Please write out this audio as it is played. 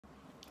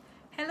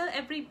Hello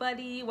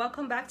everybody,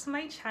 welcome back to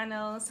my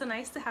channel. So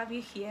nice to have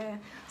you here.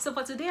 So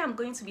for today I'm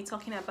going to be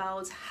talking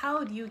about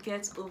how do you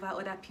get over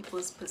other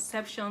people's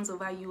perceptions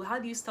over you. How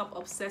do you stop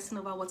obsessing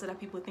over what other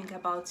people think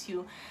about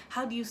you?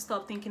 How do you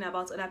stop thinking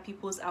about other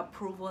people's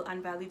approval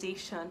and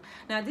validation?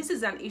 Now this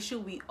is an issue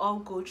we all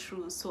go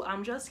through, so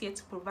I'm just here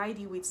to provide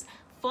you with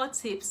 4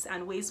 tips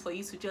and ways for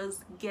you to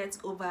just get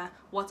over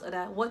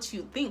what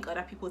you think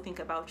other people think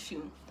about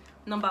you.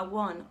 Number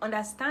 1,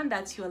 understand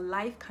that your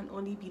life can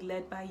only be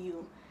led by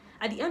you.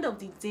 At the end of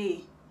the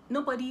day,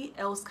 nobody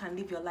else can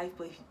live your life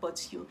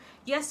but you.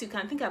 Yes, you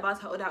can think about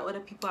how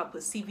other people are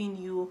perceiving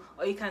you,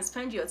 or you can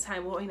spend your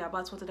time worrying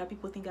about what other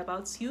people think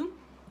about you.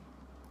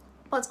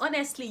 But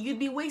honestly, you'd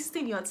be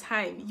wasting your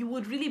time. You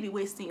would really be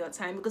wasting your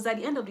time, because at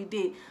the end of the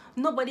day,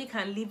 nobody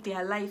can live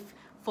their life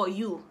for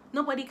you.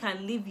 Nobody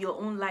can live your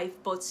own life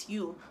but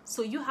you.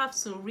 So you have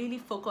to really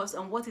focus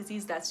on what it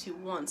is that you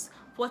want.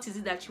 What is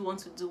it that you want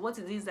to do? What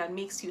it is that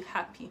makes you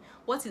happy?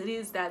 What it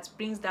is that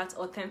brings that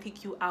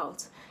authentic you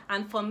out?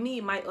 And for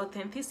me, my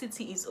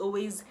authenticity is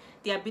always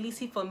the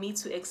ability for me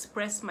to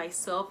express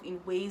myself in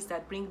ways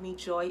that bring me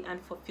joy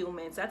and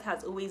fulfillment. That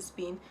has always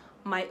been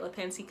my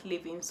authentic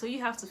living. So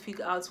you have to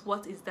figure out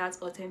what is that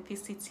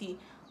authenticity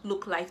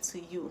look like to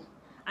you.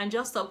 And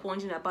just stop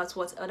wondering about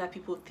what other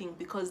people think,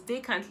 because they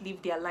can't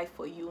live their life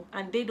for you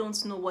and they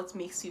don't know what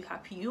makes you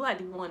happy. You are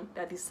the one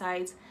that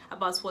decides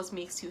about what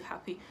makes you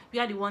happy. You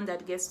are the one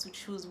that gets to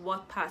choose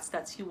what path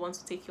that you want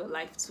to take your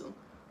life to.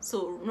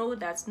 So know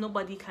that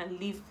nobody can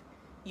live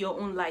your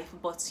own life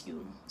but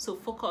you. So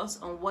focus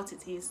on what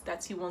it is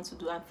that you want to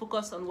do and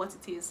focus on what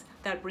it is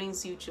that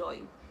brings you joy.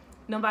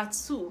 Number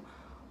 2,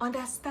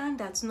 understand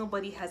that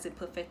nobody has a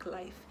perfect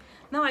life.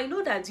 Now, I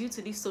know that due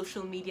to this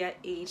social media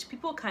age,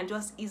 people can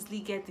just easily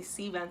get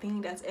deceived and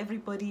think that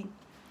everybody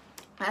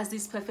has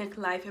this perfect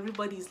life,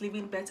 everybody is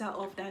living better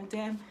off than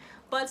them.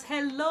 But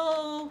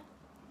hello,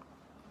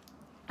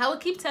 I will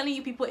keep telling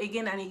you people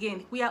again and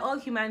again, we are all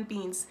human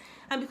beings.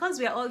 And because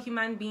we are all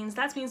human beings,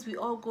 that means we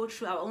all go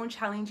through our own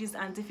challenges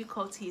and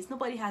difficulties.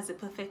 Nobody has a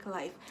perfect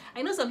life.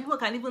 I know some people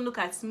can even look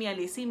at me and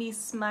they see me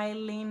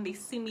smiling, they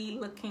see me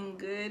looking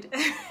good,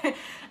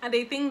 and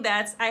they think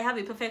that I have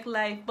a perfect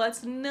life.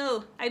 But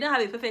no, I don't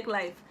have a perfect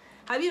life.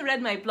 Have you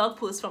read my blog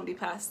posts from the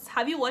past?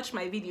 Have you watched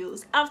my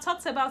videos? I've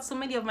talked about so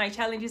many of my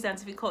challenges and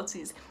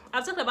difficulties.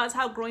 I've talked about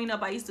how growing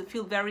up I used to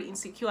feel very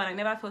insecure and I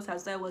never felt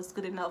as though I was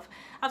good enough.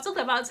 I've talked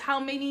about how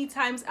many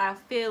times I've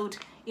failed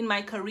in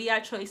my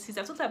career choices.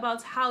 I've talked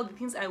about how the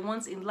things I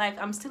want in life,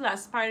 I'm still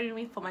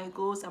aspiring for my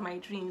goals and my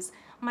dreams.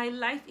 My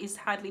life is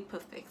hardly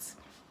perfect.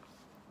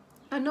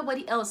 And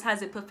nobody else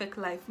has a perfect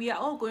life. We are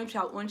all going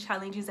through our own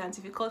challenges and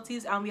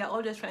difficulties, and we are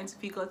all just trying to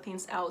figure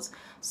things out.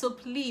 So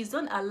please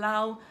don't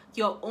allow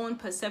your own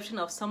perception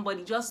of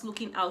somebody just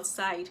looking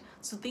outside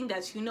to think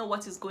that you know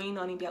what is going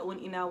on in their own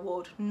inner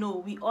world.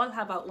 No, we all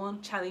have our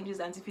own challenges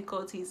and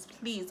difficulties.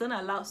 Please don't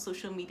allow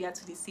social media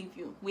to deceive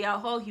you. We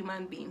are all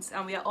human beings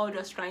and we are all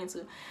just trying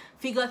to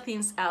figure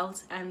things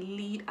out and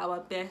lead our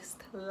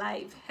best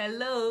life.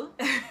 Hello.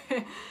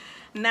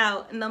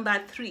 Now,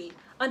 number 3,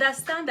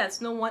 understand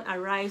that no one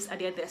arrives at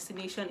their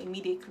destination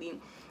immediately.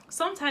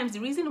 Sometimes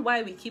the reason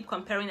why we keep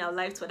comparing our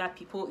life to other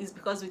people is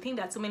because we think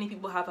that so many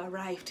people have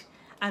arrived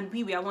and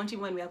we are wondering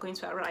when we are going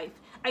to arrive.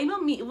 I know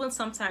me, even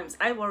sometimes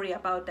I worry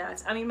about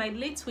that. I'm in my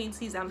late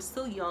 20s, I'm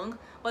still young,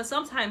 but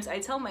sometimes I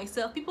tell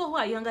myself, people who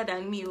are younger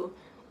than me,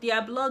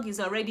 their blog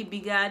is already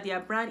bigger, their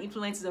brand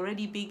influence is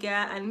already bigger,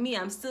 and me,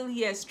 I'm still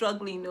here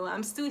struggling.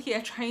 I'm still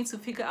here trying to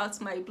figure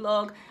out my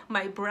blog,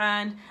 my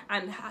brand,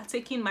 and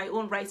taking my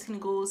own writing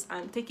goals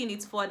and taking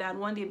it further and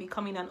one day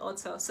becoming an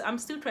author. So I'm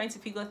still trying to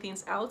figure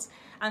things out,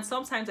 and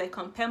sometimes I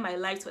compare my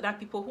life to other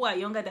people who are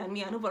younger than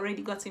me and who've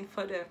already gotten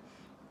further.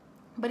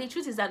 But the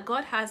truth is that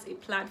God has a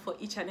plan for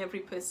each and every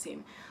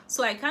person.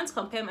 So I can't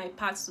compare my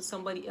path to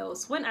somebody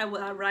else. When I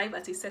will arrive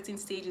at a certain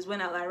stage is when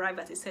I'll arrive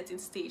at a certain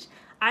stage.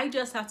 I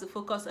just have to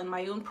focus on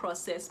my own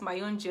process,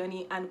 my own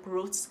journey and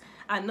growth,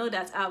 and know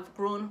that I've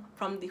grown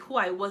from who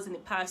I was in the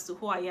past to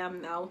who I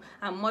am now.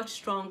 I'm much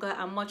stronger,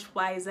 I'm much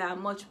wiser,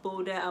 I'm much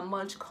bolder, I'm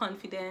much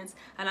confident,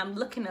 and I'm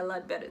looking a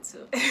lot better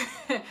too.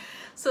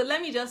 So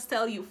let me just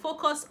tell you,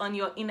 focus on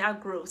your inner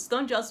growth.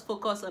 Don't just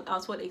focus on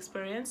outward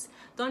experience.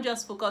 Don't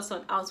just focus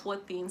on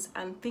outward things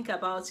and think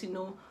about,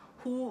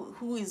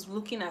 who is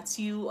looking at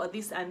you or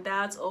this and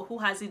that, or who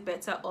has it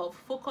better off.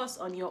 Focus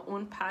on your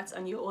own path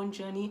and your own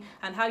journey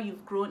and how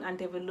you've grown and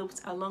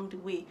developed along the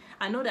way.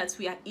 I know that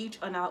we are each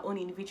on our own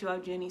individual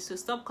journey, so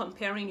stop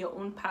comparing your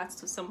own path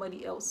to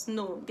somebody else.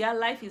 No, their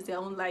life is their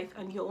own life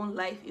and your own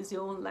life is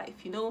your own life.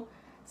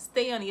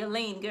 Stay on your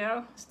lane,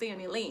 girl. Stay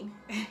on your lane.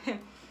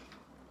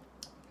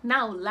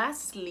 Now,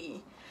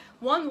 lastly,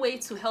 one way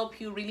to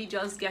help you really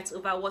just get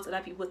over what other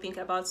people think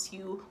about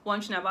you,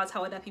 wondering about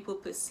how other people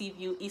perceive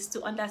you, is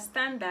to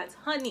understand that,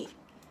 honey,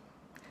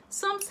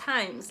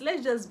 sometimes,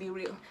 let's just be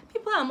real,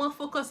 people are more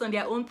focused on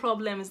their own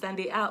problems than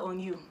they are on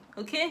you.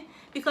 Okay,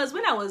 because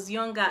when I was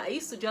younger, I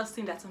used to just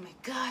think that, oh my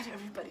God,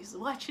 everybody's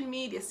watching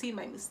me, they're seeing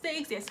my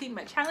mistakes, they're seeing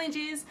my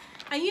challenges.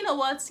 And you know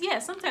what? Yeah,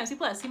 sometimes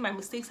people are seeing my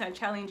mistakes and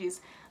challenges,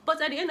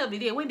 But at the end of the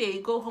day, when they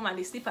go home and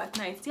they sleep at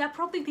night, they are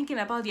probably thinking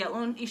about their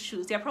own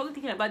issues. They are probably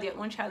thinking about their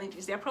own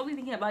challenges. They are probably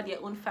thinking about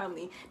their own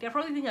family. They are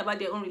probably thinking about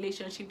their own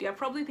relationship. They are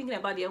probably thinking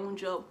about their own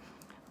job.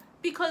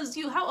 Because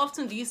how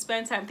often do you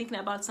spend time thinking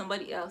about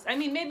somebody else? I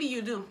mean, maybe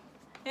you do.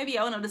 Maybe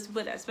you're one of those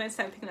people that spends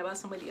time thinking about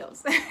somebody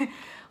else.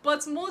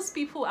 But most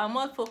people are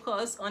more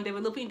focused on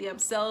developing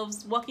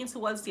themselves, working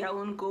towards their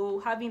own goal,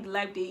 having the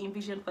life they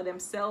envision for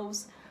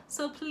themselves.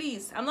 So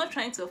please, I'm not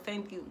trying to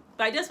offend you,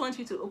 but I just want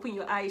you to open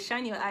your eyes,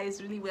 shine your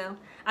eyes really well,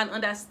 and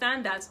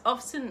understand that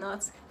often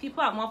not,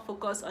 people are more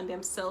focused on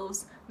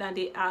themselves than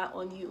they are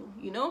on you.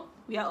 You know,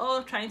 we are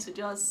all trying to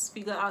just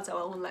figure out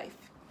our own life.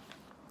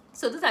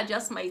 So those are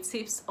just my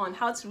tips on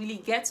how to really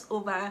get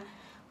over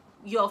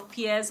your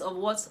fears of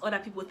what other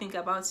people think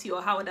about you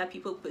or how other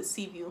people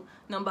perceive you.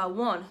 Number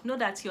one, know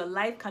that your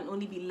life can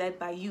only be led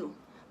by you.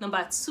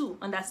 Number two,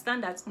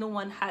 understand that no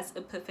one has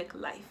a perfect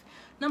life.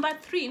 Number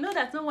three, know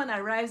that no one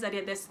arrives at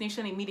their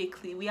destination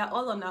immediately. We are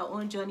all on our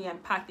own journey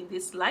and path in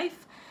this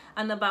life.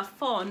 And number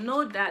four,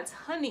 know that,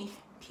 honey,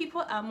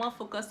 people are more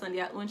focused on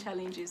their own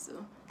challenges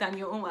than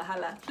your own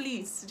wahala.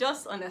 Please,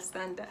 just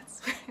understand that.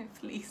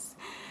 Please.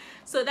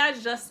 So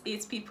that's just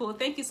it, people.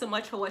 Thank you so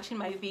much for watching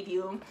my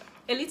video.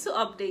 A little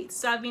update.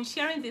 So I've been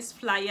sharing this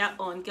flyer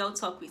on Girl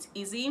Talk with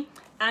Izzy,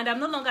 and I'm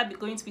no longer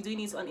going to be doing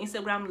it on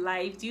Instagram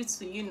Live due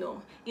to,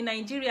 in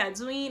Nigeria,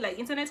 doing like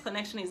internet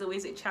connection is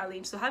always a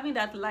challenge. So having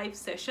that live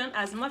session,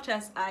 as much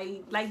as I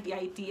like the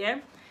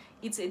idea,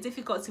 it's a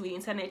difficulty with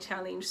internet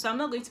challenge. So I'm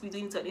not going to be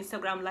doing it on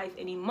Instagram Live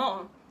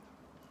anymore.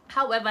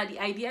 However, the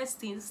idea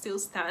still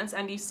stands,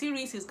 and the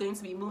series is going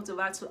to be moved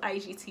over to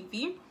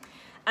IGTV.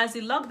 As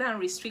the lockdown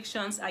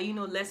restrictions are,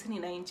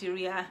 lessening in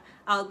Nigeria,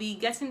 I'll be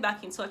getting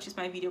back in touch with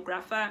my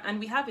videographer, and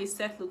we have a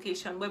set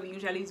location where we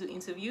usually do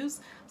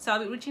interviews. So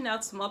I'll be reaching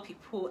out to more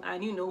people,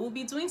 and we'll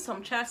be doing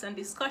some chats and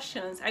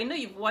discussions. I know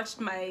you've watched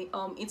my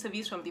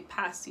interviews from the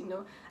past.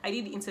 I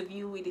did the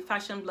interview with the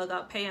fashion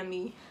blogger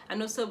Payami,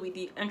 and also with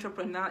the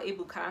entrepreneur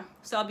Ebuka.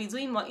 So I'll be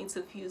doing more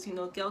interviews,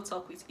 Girl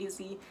Talk with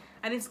Izzy,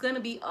 and it's gonna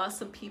be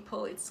awesome,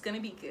 people. It's gonna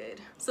be good.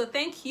 So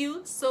thank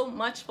you so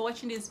much for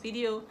watching this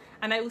video,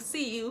 and I will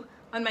see you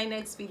on my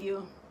next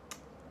video.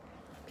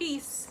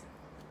 Peace.